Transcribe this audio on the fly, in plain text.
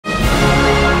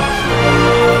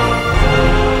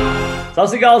ਸਤਿ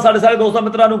ਸ਼੍ਰੀ ਅਕਾਲ ਸਾਡੇ ਸਾਰੇ ਦੋਸਤਾਂ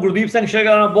ਮਿੱਤਰਾਂ ਨੂੰ। ਗੁਰਦੀਪ ਸਿੰਘ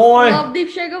ਸ਼ੇਖਰ ਬੋਏ ਲਵਦੀਪ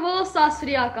ਸ਼ੇਖਰ ਬੋਲ ਸਤਿ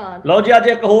ਸ਼੍ਰੀ ਅਕਾਲ। ਲਓ ਜੀ, ਅੱਜ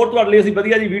ਇੱਕ ਹੋਰ ਤੁਹਾਡੇ ਲਈ ਅਸੀਂ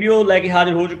ਵਧੀਆ ਜੀ ਵੀਡੀਓ ਲੈ ਕੇ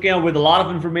ਹਾਜ਼ਰ ਹੋ ਚੁੱਕੇ ਹਾਂ ਵਿਦ ਲਾਟ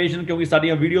ਆਫ ਇਨਫੋਰਮੇਸ਼ਨ, ਕਿਉਂਕਿ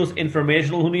ਸਾਡੀਆਂ ਵੀਡੀਓਜ਼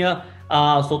ਇਨਫੋਰਮੇਸ਼ਨਲ ਹੁੰਦੀਆਂ।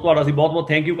 ਸੋ ਤੁਹਾਡਾ ਅਸੀਂ ਬਹੁਤ ਬਹੁਤ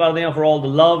ਥੈਂਕ ਯੂ ਕਰਦੇ ਹਾਂ for all the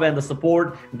love and the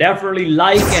support. Definitely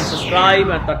like and subscribe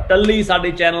and ਤਾਂ ਟੱਲੀ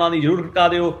ਸਾਡੇ ਚੈਨਲਾਂ ਦੀ ਜ਼ਰੂਰ ਖੜਕਾ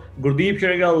ਦਿਓ। ਗੁਰਦੀਪ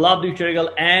ਸ਼ੇਰਗਿੱਲ, ਲਵਦੀਪ ਸ਼ੇਰਗਿੱਲ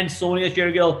ਐਂਡ ਸੋਨੀਆ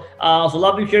ਸ਼ੇਰਗਿੱਲ। ਸੋ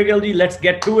ਲਵਦੀਪ ਸ਼ੇਰਗਿੱਲ ਜੀ, let's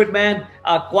get to it man.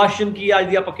 Question ਕੀ ਅੱਜ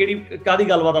ਦੀ ਆਪਾਂ ਕਾਹਦੀ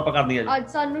ਗੱਲਬਾਤ ਆਪਾਂ ਕਰਨੀ ਹੈ ਜੀ? ਅੱਜ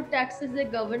ਸਾਨੂੰ ਟੈਕਸਸ ਦੇ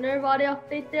ਗਵਰਨਰ ਬਾਰੇ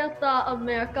ਅਪਡੇਟ ਤੇ ਤਾਂ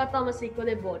ਅਮਰੀਕਾ ਤਾਂ ਮੈਕਸੀਕੋ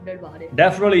ਦੇ ਬਾਰਡਰ ਬਾਰੇ।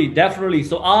 ਡੈਫੀਨਿਟਲੀ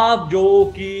ਸੋ ਆਪ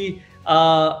ਜੋ ਕਿ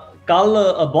ਕੱਲ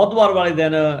ਬੁੱਧਵਾਰ ਵਾਲੇ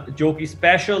ਦਿਨ ਜੋ ਕਿ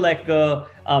ਸਪੈਸ਼ਲ ਇੱਕ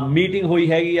ਮੀਟਿੰਗ ਹੋਈ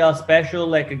ਹੈਗੀ ਆ,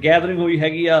 ਸਪੈਸ਼ਲ ਇੱਕ ਗੈਦਰਿੰਗ ਹੋਈ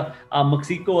ਹੈਗੀ ਆ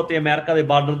ਮੈਕਸੀਕੋ ਅਤੇ ਅਮਰੀਕਾ ਦੇ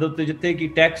ਬਾਰਡਰ ਦੇ ਉੱਤੇ, ਜਿੱਥੇ ਕਿ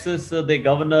ਟੈਕਸਸ ਦੇ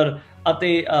ਗਵਰਨਰ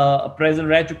ਅਤੇ ਪ੍ਰੈਜ਼ੀਡੈਂਟ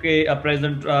ਰਹਿ ਚੁੱਕੇ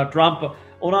ਪ੍ਰੈਜ਼ੀਡੈਂਟ ਟਰੰਪ,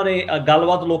 ਉਹਨਾਂ ਨੇ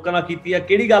ਗੱਲਬਾਤ ਲੋਕਾਂ ਨਾਲ ਕੀਤੀ ਆ।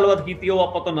 ਕਿਹੜੀ ਗੱਲਬਾਤ ਕੀਤੀ ਉਹ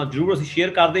ਆਪਾਂ ਤੁਹਾਨੂੰ ਜ਼ਰੂਰ ਅਸੀਂ ਸ਼ੇਅਰ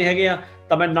ਕਰਦੇ ਹੈਗੇ ਆ।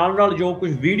 ਤਾਂ ਮੈਂ ਨਾਲ ਜੋ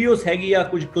ਕੁਝ ਵੀਡੀਓਜ਼ ਹੈਗੀ ਆ,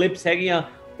 ਕੁਝ ਕਲਿੱਪਸ ਹੈਗੀਆਂ,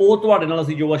 ਉਹ ਤੁਹਾਡੇ ਨਾਲ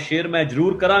ਅਸੀਂ ਜੋ ਸ਼ੇਅਰ ਮੈਂ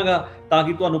ਜ਼ਰੂਰ ਕਰਾਂਗਾ ਤਾਂ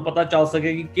ਕਿ ਤੁਹਾਨੂੰ ਪਤਾ ਚੱਲ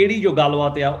ਸਕੇ ਕਿ ਕਿਹੜੀ ਜੋ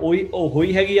ਗੱਲਬਾਤ ਆ ਉਹ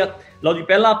ਹੋਈ ਹੈਗੀ ਆ। ਲਓ ਜੀ,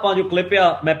 ਪਹਿਲਾਂ ਆਪਾਂ ਜੋ ਕਲਿੱਪ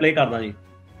ਆ ਮੈਂ ਪਲੇ ਕਰਦਾ ਜੀ।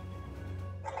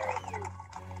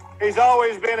 He's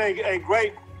always been a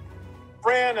great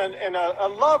friend and a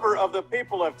lover of the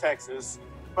people of Texas.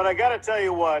 But I got to tell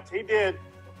you what, he did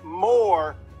more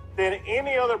than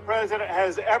any other president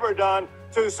has ever done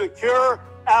to secure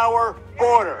our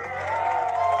border.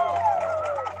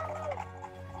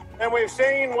 And we've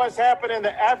seen what's happened in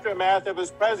the aftermath of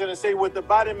his presidency with the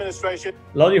Biden administration.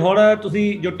 ਲਓ ਜੀ, ਹੁਣ ਤੁਸੀਂ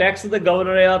ਜੋ tax ਦੇ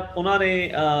governor ਆ ਉਹਨਾਂ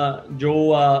ਨੇ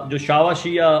ਜੋ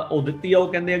ਸ਼ਾਬਾਸ਼ੀ ਆ ਉਹ ਦਿੱਤੀ ਆ। ਉਹ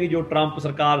ਕਹਿੰਦੇ ਆ ਕਿ ਜੋ ਟਰੰਪ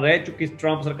ਸਰਕਾਰ ਰਹਿ ਚੁੱਕੀ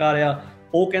ਟਰੰਪ ਸਰਕਾਰ ਆ,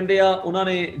 ਉਹ ਕਹਿੰਦੇ ਆ ਉਹਨਾਂ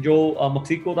ਨੇ ਜੋ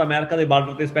ਮੈਕਸੀਕੋ ਤਾਂ ਅਮਰੀਕਾ ਦੇ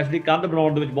ਬਾਰਡਰ ਤੇ ਸਪੈਸ਼ਲੀ ਕੰਧ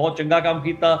ਬਣਾਉਣ ਦੇ ਵਿੱਚ ਬਹੁਤ ਚੰਗਾ ਕੰਮ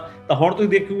ਕੀਤਾ। ਤਾਂ ਹੁਣ ਤੁਸੀਂ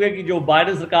ਦੇਖੋਗੇ ਕਿ ਜੋ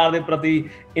ਬਾਈਡਨ ਸਰਕਾਰ ਦੇ ਪ੍ਰਤੀ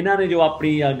ਇਹਨਾਂ ਨੇ ਜੋ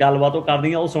ਆਪਣੀ ਗੱਲਬਾਤ ਉਹ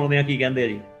ਕਰਨੀ ਆ, ਉਹ ਸੁਣਦੇ ਆ ਕੀ ਕਹਿੰਦੇ ਆ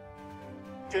ਜੀ।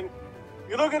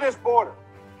 You look at this border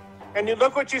and you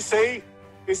look what you see.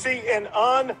 You see an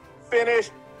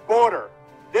unfinished border.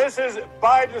 This is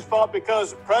Biden's fault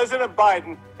because President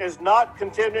Biden is not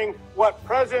continuing what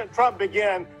President Trump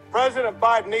began. President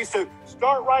Biden needs to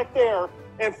start right there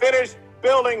and finish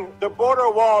building the border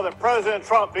wall that President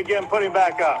Trump began putting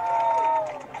back up.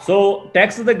 So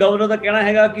tax ਦੇ governor ਦਾ ਕਹਿਣਾ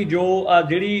ਹੈਗਾ ਕਿ ਜੋ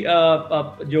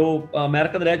ਜੋ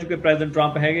America ਦੇ ਰਹਿ ਚੁੱਕੇ president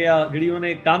Trump ਹੈਗੇ ਆ, ਜਿਹੜੀ ਉਹਨਾਂ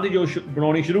ਨੇ ਕੰਧ ਜੋ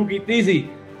ਬਣਾਉਣੀ ਸ਼ੁਰੂ ਕੀਤੀ ਸੀ,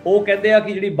 ਉਹ ਕਹਿੰਦੇ ਆ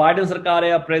ਕਿ ਜਿਹੜੀ ਬਾਈਡਨ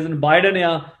ਸਰਕਾਰ ਆ, ਪ੍ਰੈਜ਼ੀਡੈਂਟ ਬਾਈਡਨ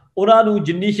ਆ, ਉਹਨਾਂ ਨੂੰ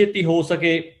ਜਿੰਨੀ ਛੇਤੀ ਹੋ ਸਕੇ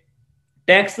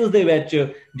ਟੈਕਸਸ ਦੇ ਵਿੱਚ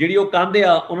ਜਿਹੜੀ ਉਹ ਕੰਧ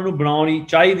ਆ ਉਹਨਾਂ ਨੂੰ ਬਣਾਉਣੀ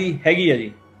ਚਾਹੀਦੀ ਹੈਗੀ ਆ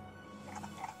ਜੀ।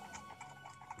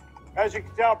 As you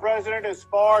can tell, President is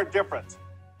far different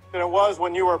than it was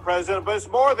when you were president, but it's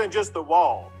more than just the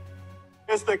wall.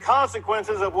 It's the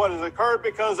consequences of what has occurred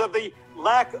because of the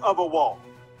lack of a wall.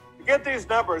 You get these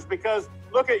numbers because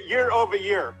look at year over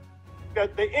year.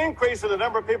 The increase in the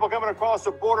number of people coming across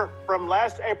the border from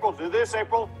last April to this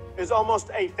April is almost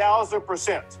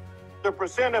 1,000%. The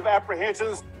percent of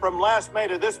apprehensions from last May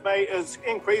to this May is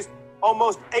increased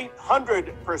almost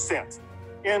 800%.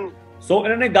 ਸੋ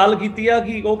ਇਹਨਾਂ ਨੇ ਗੱਲ ਕੀਤੀ ਆ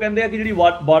ਕਿ ਉਹ ਕਹਿੰਦੇ ਆ ਕਿ ਜਿਹੜੀ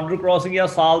ਬਾਰਡਰ ਕ੍ਰਾਸਿੰਗ ਆ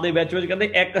ਸਾਲ ਦੇ ਵਿੱਚ ਕਹਿੰਦੇ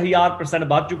 1000%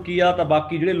 ਵੱਧ ਚੁੱਕੀ ਆ। ਤਾਂ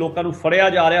ਬਾਕੀ ਜਿਹੜੇ ਲੋਕਾਂ ਨੂੰ ਫੜਿਆ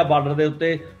ਜਾ ਰਿਹਾ ਬਾਰਡਰ ਦੇ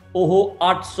ਉੱਤੇ ਉਹ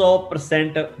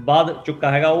 800% ਵੱਧ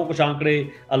ਚੁੱਕਾ ਹੈਗਾ। ਉਹ ਕੁਛ ਅੰਕੜੇ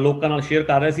ਲੋਕਾਂ ਨਾਲ ਸ਼ੇਅਰ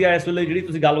ਕਰ ਰਹੇ ਸੀ। ਇਸ ਵੇਲੇ ਜਿਹੜੀ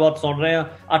ਤੁਸੀਂ ਗੱਲਬਾਤ ਸੁਣ ਰਹੇ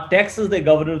ਆ ਟੈਕਸਸ ਦੇ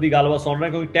ਗਵਰਨਰ ਦੀ ਗੱਲਬਾਤ ਸੁਣ ਰਹੇ,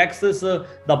 ਕਿਉਂਕਿ ਟੈਕਸਸ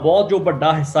ਦਾ ਬਹੁਤ ਜੋ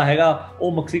ਵੱਡਾ ਹਿੱਸਾ ਹੈਗਾ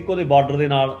ਉਹ ਮੈਕਸੀਕੋ ਦੇ ਬਾਰਡਰ ਦੇ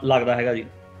ਨਾਲ ਲੱਗਦਾ ਹੈਗਾ ਜੀ।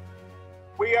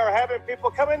 We are having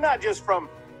people coming not just from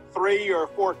 3 or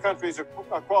 4 countries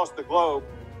across the globe.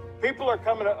 People are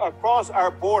coming across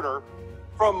our border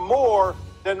from more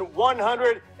than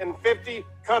 150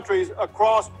 countries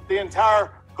across the entire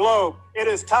globe.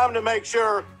 It is time to make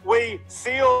sure we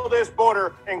seal this border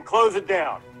and close it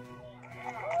down.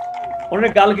 ਉਹਨੇ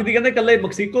ਗੱਲ ਕੀਤੀ, ਕਹਿੰਦੇ ਕੱਲੇ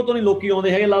Mexico ਤੋਂ ਨਹੀਂ ਲੋਕੀ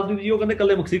ਆਉਂਦੇ ਹੈਗੇ। ਲਵਦੀਪ ਜੀ, ਉਹ ਕਹਿੰਦੇ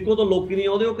ਕੱਲੇ ਮੈਕਸੀਕੋ ਤੋਂ ਲੋਕੀ ਨਹੀਂ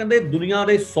ਆਉਂਦੇ, ਉਹ ਕਹਿੰਦੇ ਦੁਨੀਆ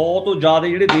ਦੇ 100 ਤੋਂ ਜ਼ਿਆਦਾ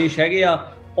ਜਿਹੜੇ ਦੇਸ਼ ਹੈਗੇ ਆ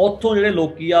ਉੱਥੋਂ ਜਿਹੜੇ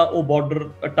ਲੋਕੀ ਆ ਉਹ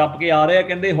ਬਾਰਡਰ ਟੱਪ ਕੇ ਆ ਰਹੇ ਆ।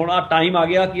 ਕਹਿੰਦੇ ਹੁਣ ਆ ਟਾਈਮ ਆ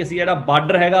ਗਿਆ ਕਿ ਅਸੀਂ ਜਿਹੜਾ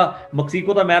ਬਾਰਡਰ ਹੈਗਾ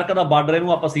ਮੈਕਸੀਕੋ ਦਾ ਅਮਰੀਕਾ ਦਾ ਬਾਰਡਰ,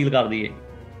 ਇਹਨੂੰ ਆਪਾਂ ਸੀਲ ਕਰ ਦਈਏ।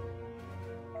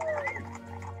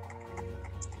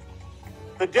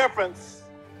 The difference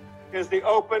is the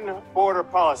open border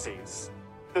policies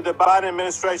that the Biden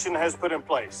administration has put in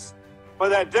place. But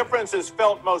that difference is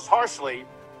felt most harshly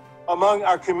among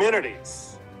our communities,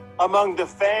 among the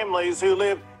families who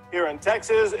live here in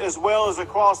Texas as well as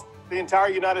across the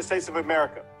entire United States of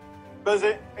America. Because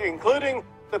including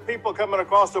the people coming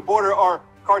across the border are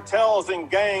cartels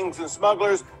and gangs and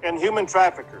smugglers and human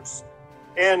traffickers.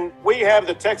 And we have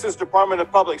the Texas Department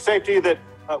of Public Safety that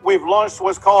we've launched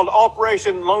what's called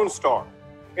Operation Lone Star.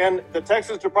 And the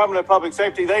Texas Department of Public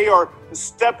Safety, they are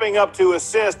stepping up to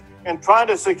assist in trying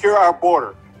to secure our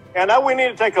border. And now we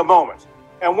need to take a moment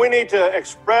and we need to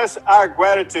express our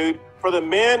gratitude for the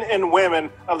men and women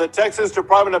of the Texas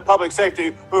Department of Public Safety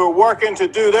who are working to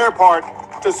do their part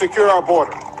to secure our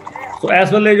border. ਸੋ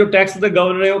ਇਸ ਵੇਲੇ ਜੋ tax ਦੇ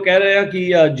governor ਹੈ ਉਹ ਕਹਿ ਰਹੇ ਆ ਕਿ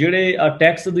ਜਿਹੜੇ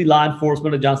ਟੈਕਸ ਦੀ ਲਾ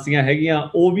ਐਨਫੋਰਸਮੈਂਟ ਏਜੰਸੀਆਂ ਹੈਗੀਆਂ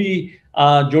ਉਹ ਵੀ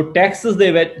ਜੋ ਟੈਕਸਸ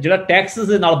ਦੇ ਵਿੱਚ ਜਿਹੜਾ ਟੈਕਸਸ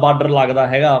ਦੇ ਨਾਲ ਬਾਰਡਰ ਲੱਗਦਾ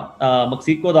ਹੈਗਾ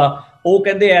ਮੈਕਸੀਕੋ ਦਾ, ਉਹ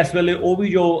ਕਹਿੰਦੇ ਇਸ ਵੇਲੇ ਉਹ ਵੀ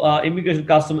ਜੋ ਇਮੀਗ੍ਰੇਸ਼ਨ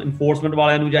ਕਸਟਮ ਇਨਫੋਰਸਮੈਂਟ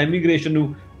ਵਾਲਿਆਂ ਨੂੰ ਜਾਂ ਇਮੀਗ੍ਰੇਸ਼ਨ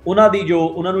ਨੂੰ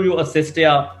ਉਹਨਾਂ ਨੂੰ ਜੋ ਅਸਿਸਟ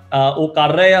ਆ ਉਹ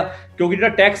ਕਰ ਰਹੇ ਆ, ਕਿਉਂਕਿ ਜਿਹੜਾ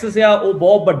ਟੈਕਸਸ ਆ ਉਹ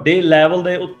ਬਹੁਤ ਵੱਡੇ ਲੈਵਲ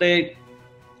ਦੇ ਉੱਤੇ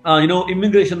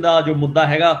ਇਮੀਗ੍ਰੇਸ਼ਨ ਦਾ ਜੋ ਮੁੱਦਾ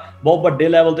ਹੈਗਾ ਬਹੁਤ ਵੱਡੇ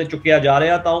ਲੈਵਲ ਤੇ ਚੁੱਕਿਆ ਜਾ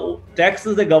ਰਿਹਾ। ਤਾਂ ਉਹ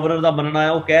ਟੈਕਸਸ ਦੇ ਗਵਰਨਰ ਦਾ ਮੰਨਣਾ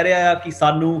ਆ, ਉਹ ਕਹਿ ਰਿਹਾ ਆ ਕਿ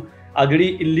ਸਾਨੂੰ ਜਿਹੜੀ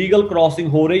ਇਲੀਗਲ ਕ੍ਰਾਸਿੰਗ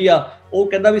ਹੋ ਰਹੀ ਆ, ਉਹ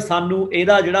ਕਹਿੰਦਾ ਵੀ ਸਾਨੂੰ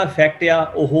ਇਹਦਾ ਜਿਹੜਾ ਇਫੈਕਟ ਆ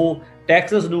ਉਹ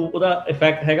ਟੈਕਸਸ ਨੂੰ ਉਹਦਾ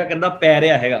ਇਫੈਕਟ ਹੈਗਾ, ਕਹਿੰਦਾ ਪੈ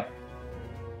ਰਿਹਾ ਹੈਗਾ।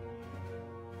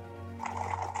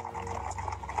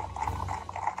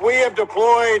 We have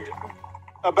deployed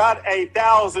about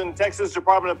 1,000 Texas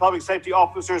Department of Public Safety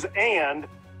officers, and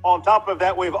on top of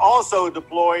that, we've also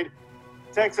deployed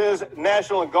Texas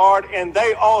National Guard, and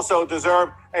they also deserve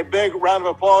a big round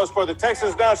of applause for the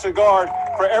Texas National Guard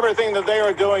for everything that they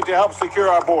are doing to help secure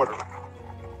our border.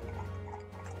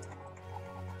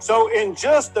 So in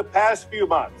just the past few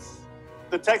months,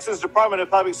 the Texas Department of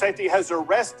Public Safety has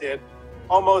arrested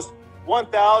almost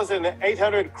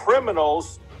 1,800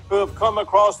 criminals who have come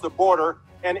across the border,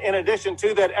 and in addition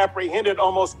to that, apprehended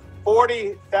almost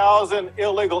 40,000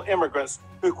 illegal immigrants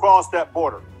who crossed that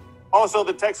border. Also,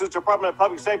 the Texas Department of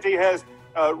Public Safety has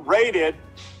raided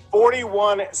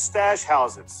 41 stash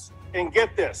houses. And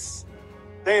get this,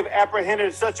 they've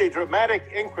apprehended such a dramatic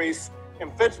increase in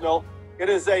fentanyl. It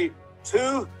is a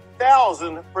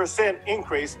 2,000%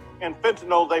 increase in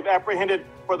fentanyl they've apprehended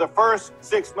for the first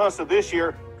 6 months of this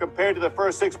year compared to the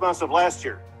first 6 months of last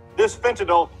year. This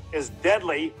fentanyl is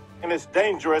deadly and it's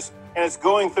dangerous, and it's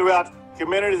going throughout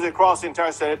communities across the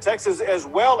entire state of Texas, as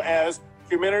well as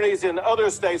communities in other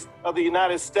states of the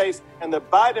United States. And the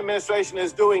Biden administration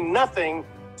is doing nothing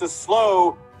to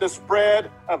slow the spread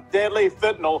of deadly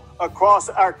fentanyl across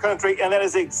our country. And that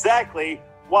is exactly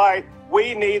why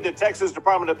we need the Texas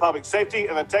Department of Public Safety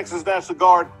and the Texas National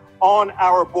Guard on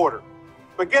our border.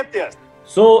 But get this.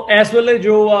 ਸੋ ਇਸ ਵੇਲੇ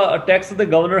ਜੋ tax ਦੇ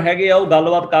governor ਹੈਗੇ ਆ ਉਹ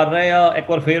ਗੱਲਬਾਤ ਕਰ ਰਹੇ ਆ, ਇੱਕ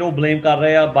ਵਾਰ ਫਿਰ ਉਹ ਬਲੇਮ ਕਰ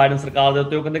ਰਹੇ ਆ ਬਾਈਡਨ ਸਰਕਾਰ ਦੇ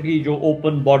ਉੱਤੇ। ਉਹ ਕਹਿੰਦੇ ਕਿ ਜੋ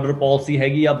ਓਪਨ ਬਾਰਡਰ ਪਾਲਿਸੀ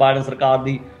ਹੈਗੀ ਆ ਬਾਈਡਨ ਸਰਕਾਰ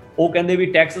ਦੀ, ਉਹ ਕਹਿੰਦੇ ਵੀ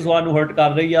ਟੈਕਸਸ ਵਾਲਿਆਂ ਨੂੰ ਹਰਟ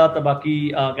ਕਰ ਰਹੀ ਆ, ਤਾਂ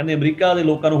ਬਾਕੀ ਕਹਿੰਦੇ ਅਮਰੀਕਾ ਦੇ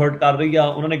ਲੋਕਾਂ ਨੂੰ ਹਰਟ ਕਰ ਰਹੀ ਆ।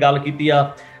 ਉਹਨਾਂ ਨੇ ਗੱਲ ਕੀਤੀ ਆ,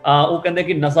 ਉਹ ਕਹਿੰਦੇ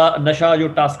ਕਿ ਨਸ਼ਾ ਜੋ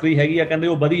ਤਸਕਰੀ ਹੈਗੀ ਆ ਕਹਿੰਦੇ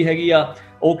ਉਹ ਵਧੀ ਹੈਗੀ ਆ।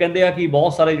 ਉਹ ਕਹਿੰਦੇ ਆ ਕਿ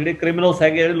ਬਹੁਤ ਸਾਰੇ ਜਿਹੜੇ ਕ੍ਰਿਮੀਨਲਸ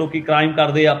ਹੈਗੇ, ਜਿਹੜੇ ਲੋਕੀ ਕ੍ਰਾਈਮ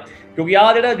ਕਰਦੇ ਆ, ਕਿਉਂਕਿ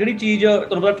ਜਿਹੜੀ ਚੀਜ਼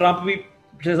ਤੁਹਾਨੂੰ ਪਤਾ ਟਰੰਪ ਵੀ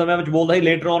ਪਿਛਲੇ ਸਮੇਂ ਵਿੱਚ ਬੋਲਦਾ ਸੀ,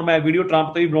 ਲੇਟਰ ਔਨ ਮੈਂ ਵੀਡੀਓ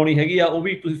ਟਰੰਪ ਤੇ ਵੀ ਬਣਾਉਣੀ ਹੈਗੀ ਆ, ਉਹ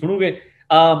ਵੀ ਤੁਸੀਂ ਸੁਣੋਗੇ।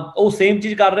 ਉਹ ਸੇਮ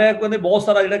ਚੀਜ਼ ਕਰ ਰਿਹਾ, ਕਹਿੰਦੇ ਬਹੁਤ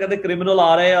ਸਾਰਾ ਜਿਹੜਾ ਕਹਿੰਦੇ ਕ੍ਰਿਮੀਨਲ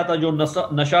ਆ ਰਹੇ ਆ, ਤਾਂ ਜੋ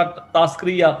ਨਸ਼ਾ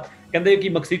ਤਸਕਰੀ ਆ ਕਹਿੰਦੇ ਕਿ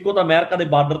ਮੈਕਸੀਕੋ ਤਾਂ ਅਮਰੀਕਾ ਦੇ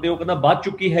ਬਾਰਡਰ ਤੇ ਉਹ ਕਹਿੰਦਾ ਵੱਧ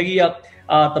ਚੁੱਕੀ ਹੈਗੀ ਆ।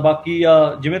 ਤਾਂ ਬਾਕੀ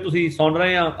ਜਿਵੇਂ ਤੁਸੀਂ ਸੁਣ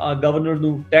ਰਹੇ ਆ ਗਵਰਨਰ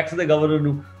ਨੂੰ, ਟੈਕਸ ਦੇ ਗਵਰਨਰ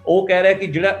ਨੂੰ, ਉਹ ਕਹਿ ਰਿਹਾ ਕਿ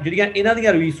ਜਿਹੜੀਆਂ ਇਹਨਾਂ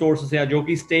ਦੀਆਂ ਰਿਸੋਰਸਿਸ ਆ ਜੋ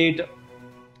ਕਿ ਸਟੇਟ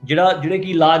ਜਿਹੜੇ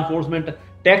ਕਿ ਲਾ ਇਨਫੋਰਸਮੈਂਟ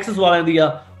ਟੈਕਸਸ ਵਾਲਿਆਂ ਦੀ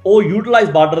ਆ, ਉਹ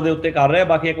ਯੂਟਿਲਾਈਜ਼ ਬਾਰਡਰ ਦੇ ਉੱਤੇ ਕਰ ਰਿਹਾ।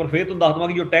 ਬਾਕੀ ਇੱਕ ਵਾਰ ਫਿਰ ਤੁਹਾਨੂੰ ਦੱਸ ਦਵਾਂ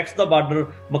ਕਿ ਜੋ ਟੈਕਸ ਦਾ ਬਾਰਡਰ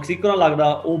ਮੈਕਸੀਕੋ ਨਾਲ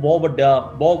ਲੱਗਦਾ ਉਹ ਬਹੁਤ ਵੱਡਾ,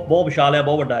 ਬਹੁਤ ਵਿਸ਼ਾਲ ਹੈ,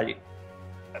 ਬਹੁਤ ਵੱਡਾ ਹੈ ਜੀ।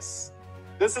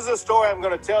 This is a story I'm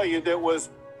going to tell you that was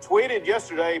tweeted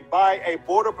yesterday by a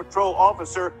Border Patrol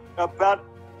officer about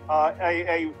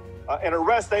an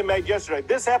arrest they made yesterday.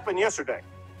 This happened yesterday.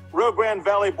 Rio Grande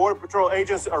Valley Border Patrol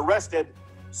agents arrested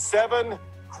 7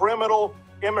 criminal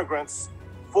immigrants.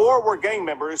 4 were gang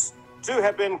members. 2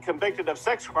 have been convicted of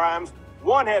sex crimes.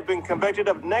 1 had been convicted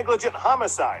of negligent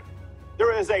homicide.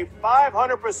 There is a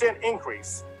 500%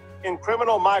 increase in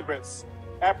criminal migrants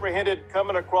apprehended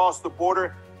coming across the border.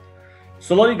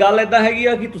 ਸੋ ਲੋ ਜੀ, ਗੱਲ ਇੱਦਾਂ ਹੈਗੀ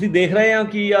ਆ ਕਿ ਤੁਸੀਂ ਦੇਖ ਰਹੇ ਆ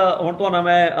ਕਿ ਹੁਣ ਤੁਹਾਨੂੰ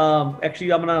ਮੈਂ ਐਕਚੁਅਲੀ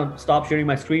ਆਪਣਾ ਸਟਾਪ ਸ਼ੇਅਰਿੰਗ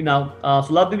ਮਾਈ ਸਕਰੀਨ ਨਾਓ।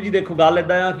 ਸੋ ਲਵਦੀਪ ਜੀ ਦੇਖੋ, ਗੱਲ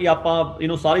ਇੱਦਾਂ ਆ ਕਿ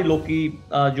ਆਪਾਂ ਸਾਰੀ ਲੋਕੀ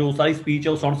ਜੋ ਸਾਰੀ ਸਪੀਚ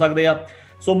ਆ ਉਹ ਸੁਣ ਸਕਦੇ ਆ।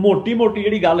 ਸੋ ਮੋਟੀ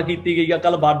ਜਿਹੜੀ ਗੱਲ ਕੀਤੀ ਗਈ ਆ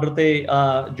ਕੱਲ ਬਾਰਡਰ ਤੇ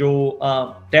ਜੋ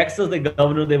ਟੈਕਸਸ ਦੇ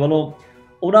ਗਵਰਨਰ ਦੇ ਵੱਲੋਂ,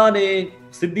 ਉਹਨਾਂ ਨੇ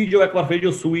ਸਿੱਧੀ ਜੋ ਇੱਕ ਵਾਰ ਫਿਰ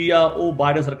ਜੋ ਸੂਈ ਆ ਉਹ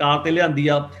ਬਾਈਡਨ ਸਰਕਾਰ ਤੇ ਲਿਆਂਦੀ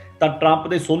ਆ। ਤਾਂ ਟਰੰਪ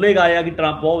ਦੇ ਸੋਲੇ ਗਾਏ ਆ ਕਿ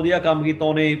ਟਰੰਪ ਬਹੁਤ ਵਧੀਆ ਕੰਮ ਕੀਤਾ,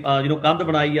 ਉਹਨੇ ਕੰਧ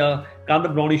ਬਣਾਈ ਆ, ਕੰਧ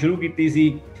ਬਣਾਉਣੀ ਸ਼ੁਰੂ ਕੀਤੀ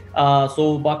ਸੀ।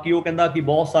 ਸੋ ਬਾਕੀ ਉਹ ਕਹਿੰਦਾ ਕਿ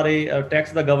ਬਹੁਤ ਸਾਰੇ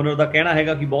ਟੈਕਸ ਦਾ ਗਵਰਨਰ ਦਾ ਕਹਿਣਾ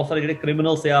ਹੈਗਾ ਕਿ ਬਹੁਤ ਸਾਰੇ ਜਿਹੜੇ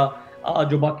ਕ੍ਰਿਮੀਨਲਸ ਆ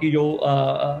ਜੋ ਬਾਕੀ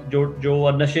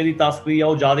ਜੋ ਨਸ਼ੇ ਦੀ ਤਸਕਰੀ ਆ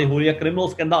ਉਹ ਜ਼ਿਆਦਾ ਹੋ ਰਹੀ ਆ,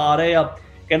 ਕ੍ਰਿਮੀਨਲਸ ਕਹਿੰਦਾ ਆ ਰਹੇ ਆ,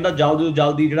 ਕਹਿੰਦਾ ਜਲਦੀ ਤੋਂ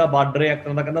ਜਲਦੀ ਜਿਹੜਾ ਬਾਰਡਰ ਹੈ ਇੱਕ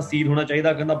ਤਰ੍ਹਾਂ ਦਾ ਕਹਿੰਦਾ ਸੀਲ ਹੋਣਾ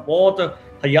ਚਾਹੀਦਾ। ਕਹਿੰਦਾ ਬਹੁਤ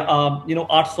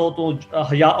 800 ਤੋਂ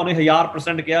ਉਹਨੇ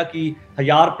 1000% ਕਿਹਾ ਕਿ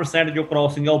 1000% ਜੋ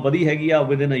ਕ੍ਰੋਸਿੰਗ ਆ ਉਹ ਵਧੀ ਹੈਗੀ ਆ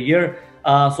ਵਿਦਿਨ ਅ ਈਅਰ।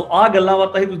 ਸੋ ਆਹ ਗੱਲਾਂ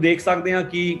ਬਾਤਾਂ ਹੀ ਤੁਸੀਂ ਦੇਖ ਸਕਦੇ ਆ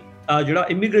ਕਿ ਜਿਹੜਾ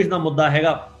ਇਮੀਗ੍ਰੇਸ਼ਨ ਦਾ ਮੁੱਦਾ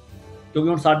ਹੈਗਾ, ਕਿਉਂਕਿ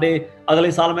ਹੁਣ ਸਾਡੇ ਅਗਲੇ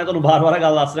ਸਾਲ ਮੈਂ ਤੁਹਾਨੂੰ ਬਾਰ-ਬਾਰ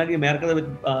ਗੱਲ ਦੱਸ ਰਿਹਾ ਕਿ ਅਮਰੀਕਾ ਦੇ ਵਿੱਚ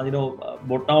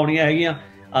ਵੋਟਾਂ ਆਉਣੀਆਂ ਹੈਗੀਆਂ।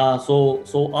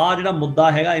 ਸੋ ਆਹ ਜਿਹੜਾ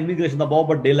ਮੁੱਦਾ ਹੈਗਾ ਇਮੀਗ੍ਰੇਸ਼ਨ ਦਾ ਬਹੁਤ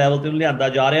ਵੱਡੇ ਲੈਵਲ ਤੇ ਲਿਆਂਦਾ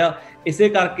ਜਾ ਰਿਹਾ। ਇਸੇ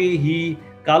ਕਰਕੇ ਹੀ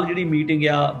ਕੱਲ ਜਿਹੜੀ ਮੀਟਿੰਗ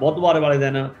ਆ ਬੁੱਧਵਾਰ ਵਾਲੇ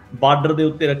ਦਿਨ ਬਾਰਡਰ ਦੇ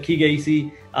ਉੱਤੇ ਰੱਖੀ ਗਈ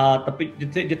ਸੀ,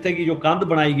 ਜਿੱਥੇ ਕਿ ਜੋ ਕੰਧ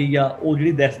ਬਣਾਈ ਗਈ ਆ ਉਹ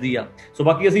ਜਿਹੜੀ ਦਿਸਦੀ ਆ। ਸੋ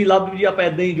ਬਾਕੀ ਅਸੀਂ ਲਵ ਜੀ ਆਪਾਂ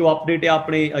ਇੱਦਾਂ ਹੀ ਜੋ ਅਪਡੇਟ ਆ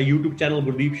ਆਪਣੇ YouTube ਚੈਨਲ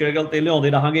ਗੁਰਦੀਪ ਸ਼ੇਰਗਿੱਲ ਤੇ ਲਿਆਉਂਦੇ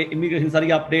ਰਹਾਂਗੇ ਇਮੀਗ੍ਰੇਸ਼ਨ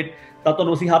ਸਾਰੀ ਅਪਡੇਟ। ਤਾਂ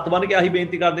ਤੁਹਾਨੂੰ ਅਸੀਂ ਹੱਥ ਬੰਨ੍ਹ ਕੇ ਆਹੀ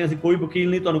ਬੇਨਤੀ ਕਰਦੇ ਹਾਂ, ਅਸੀਂ ਕੋਈ ਵਕੀਲ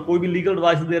ਨਹੀਂ, ਤੁਹਾਨੂੰ ਕੋਈ ਵੀ ਲੀਗਲ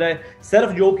ਐਡਵਾਈਸ ਦੇ ਰਹੇ,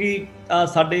 ਸਿਰਫ ਜੋ ਕਿ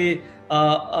ਸਾਡੇ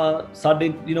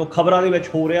ਖਬਰਾਂ ਦੇ ਵਿੱਚ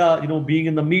ਹੋ ਰਿਹਾ, ਬੀਇੰਗ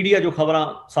ਇਨ ਦਾ ਮੀਡੀਆ, ਜੋ ਖਬਰਾਂ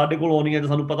ਸਾਡੇ ਕੋਲ ਆਉਂਦੀਆਂ ਜੋ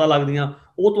ਸਾਨੂੰ ਪਤਾ ਲੱਗਦੀਆਂ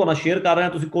ਉਹ ਤੁਹਾਡਾ ਸ਼ੇਅਰ ਕਰ ਰਹੇ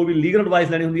ਹਾਂ। ਤੁਸੀਂ ਕੋਈ ਵੀ ਲੀਗਲ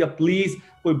ਐਡਵਾਈਸ ਲੈਣੀ ਹੁੰਦੀ ਆ ਪਲੀਜ਼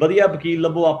ਕੋਈ ਵਧੀਆ ਵਕੀਲ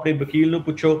ਲੱਭੋ, ਆਪਣੇ ਵਕੀਲ ਨੂੰ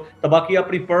ਪੁੱਛੋ। ਤਾਂ ਬਾਕੀ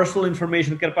ਆਪਣੀ ਪਰਸਨਲ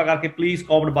ਇਨਫੋਰਮੇਸ਼ਨ ਕਿਰਪਾ ਕਰਕੇ ਪਲੀਜ਼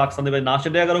ਕਮੈਂਟ ਬਾਕਸਾਂ ਦੇ ਵਿੱਚ ਨਾ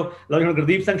ਛੱਡਿਆ ਕਰੋ। ਲਓ ਜੀ ਹੁਣ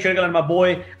Gurdeep Singh Shergill and my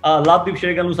boy Lovedeep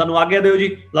Shergill ਨੂੰ ਸਾਨੂੰ ਆਗਿਆ ਦਿਓ ਜੀ।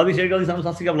 ਲਵਦੀਪ ਸ਼ੇਰਗਿੱਲ ਜੀ ਸਾਨੂੰ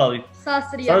ਸਤਿ ਸ਼੍ਰੀ ਅਕਾਲ ਬੁਲਾਓ ਜੀ।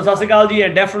 ਸਤਿ ਸ਼੍ਰੀ ਅਕਾਲ ਜੀ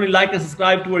and definitely like and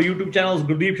subscribe to R YouTube channels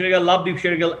Gurdeep Shergill, Lovedeep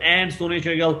Shergill and Soni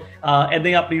Shergill. ਇੱਦਾਂ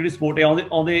ਹੀ ਆਪਣੀ ਜਿਹੜੀ ਸਪੋਰਟ ਹੈ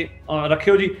ਆਉਂਦੇ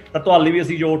ਰੱਖਿਓ ਜੀ। ਤਾਂ ਤੁਹਾਡੇ ਵੀ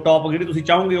ਅਸੀਂ ਜੋ ਟੌਪਿਕ ਜਿਹੜੀ ਤੁਸੀਂ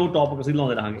ਚਾਹੋਗੇ ਉਹ ਟੌਪਿਕ ਅਸੀਂ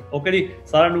ਲਾਉਂਦੇ ਰਹਾਂਗੇ। ਓਕੇ ਜੀ,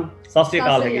 ਸਾਰਿਆਂ ਨੂੰ ਸਤਿ ਸ਼੍ਰੀ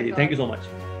ਅਕਾਲ ਹੈਗੇ ਜੀ। Thank you so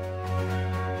much.